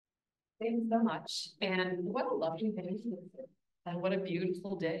Thank you so much. And what a lovely day. And what a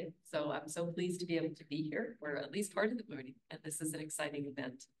beautiful day. So I'm so pleased to be able to be here for at least part of the morning. And this is an exciting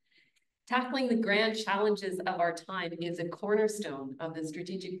event. Tackling the grand challenges of our time is a cornerstone of the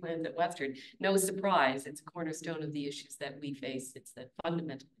strategic plans at Western. No surprise, it's a cornerstone of the issues that we face. It's the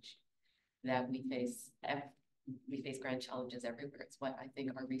fundamental issue that we face. We face grand challenges everywhere. It's what I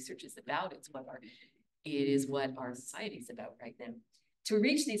think our research is about. It is what our society is about right now. To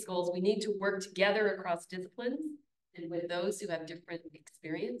reach these goals, we need to work together across disciplines and with those who have different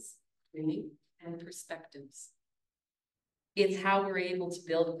experience, training, and perspectives. It's how we're able to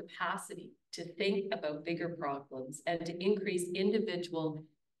build capacity to think about bigger problems and to increase individual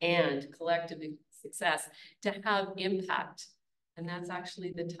and collective success to have impact. And that's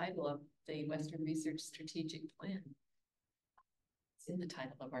actually the title of the Western Research Strategic Plan. It's in the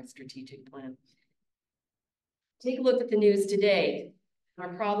title of our strategic plan. Take a look at the news today.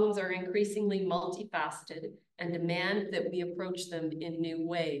 Our problems are increasingly multifaceted and demand that we approach them in new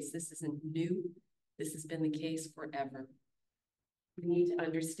ways. This isn't new. This has been the case forever. We need to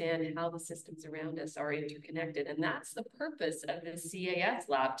understand how the systems around us are interconnected. And that's the purpose of the CAS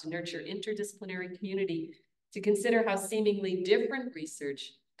lab, to nurture interdisciplinary community, to consider how seemingly different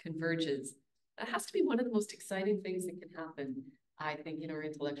research converges. That has to be one of the most exciting things that can happen, I think, in our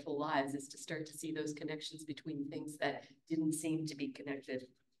intellectual lives, is to start to see those connections between things that didn't seem to be connected.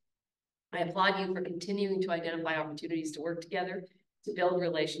 I applaud you for continuing to identify opportunities to work together, to build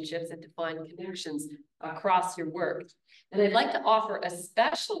relationships, and to find connections across your work. And I'd like to offer a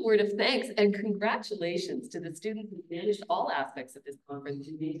special word of thanks and congratulations to the students who managed all aspects of this conference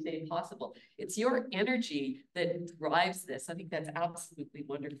and made it possible. It's your energy that drives this. I think that's absolutely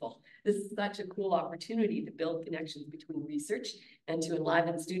wonderful. This is such a cool opportunity to build connections between research and to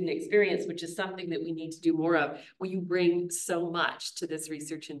enliven student experience, which is something that we need to do more of. Well, you bring so much to this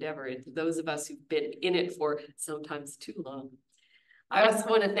research endeavor, and to those of us who've been in it for sometimes too long. I also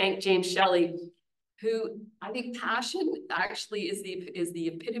want to thank James Shelley, who I think passion actually is the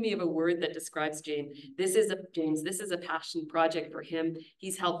epitome of a word that describes James. This is a passion project for him.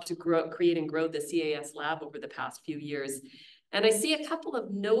 He's helped to create and grow the CAS lab over the past few years. And I see a couple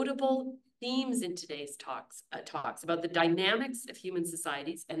of notable themes in today's talks about the dynamics of human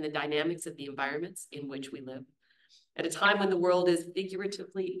societies and the dynamics of the environments in which we live. At a time when the world is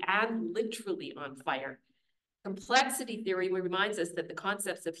figuratively and literally on fire, complexity theory reminds us that the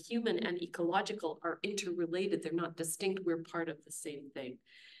concepts of human and ecological are interrelated. They're not distinct. We're part of the same thing.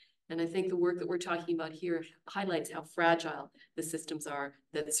 And I think the work that we're talking about here highlights how fragile the systems are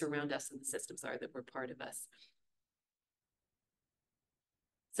that surround us and the systems are that we're part of us.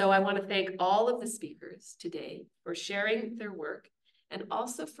 So I want to thank all of the speakers today for sharing their work and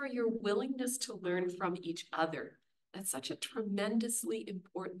also for your willingness to learn from each other. That's such a tremendously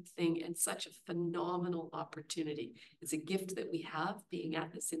important thing and such a phenomenal opportunity. It's a gift that we have being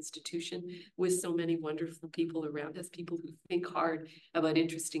at this institution with so many wonderful people around us, people who think hard about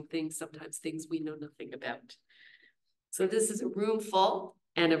interesting things, sometimes things we know nothing about. So this is a room full,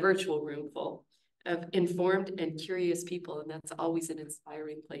 and a virtual room full, of informed and curious people, and that's always an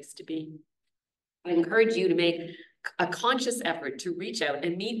inspiring place to be. I encourage you to make a conscious effort to reach out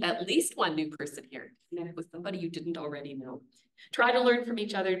and meet at least one new person here, connect with somebody you didn't already know. Try to learn from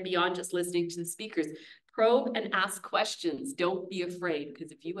each other beyond just listening to the speakers. Probe and ask questions. Don't be afraid,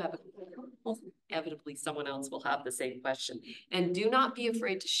 because if you have a question, inevitably someone else will have the same question. And do not be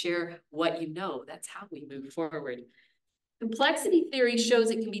afraid to share what you know. That's how we move forward. Complexity theory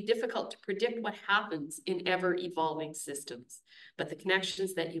shows it can be difficult to predict what happens in ever-evolving systems, but the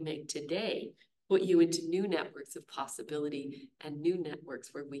connections that you make today put you into new networks of possibility and new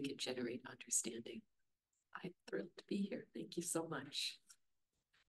networks where we can generate understanding. I'm thrilled to be here. Thank you so much.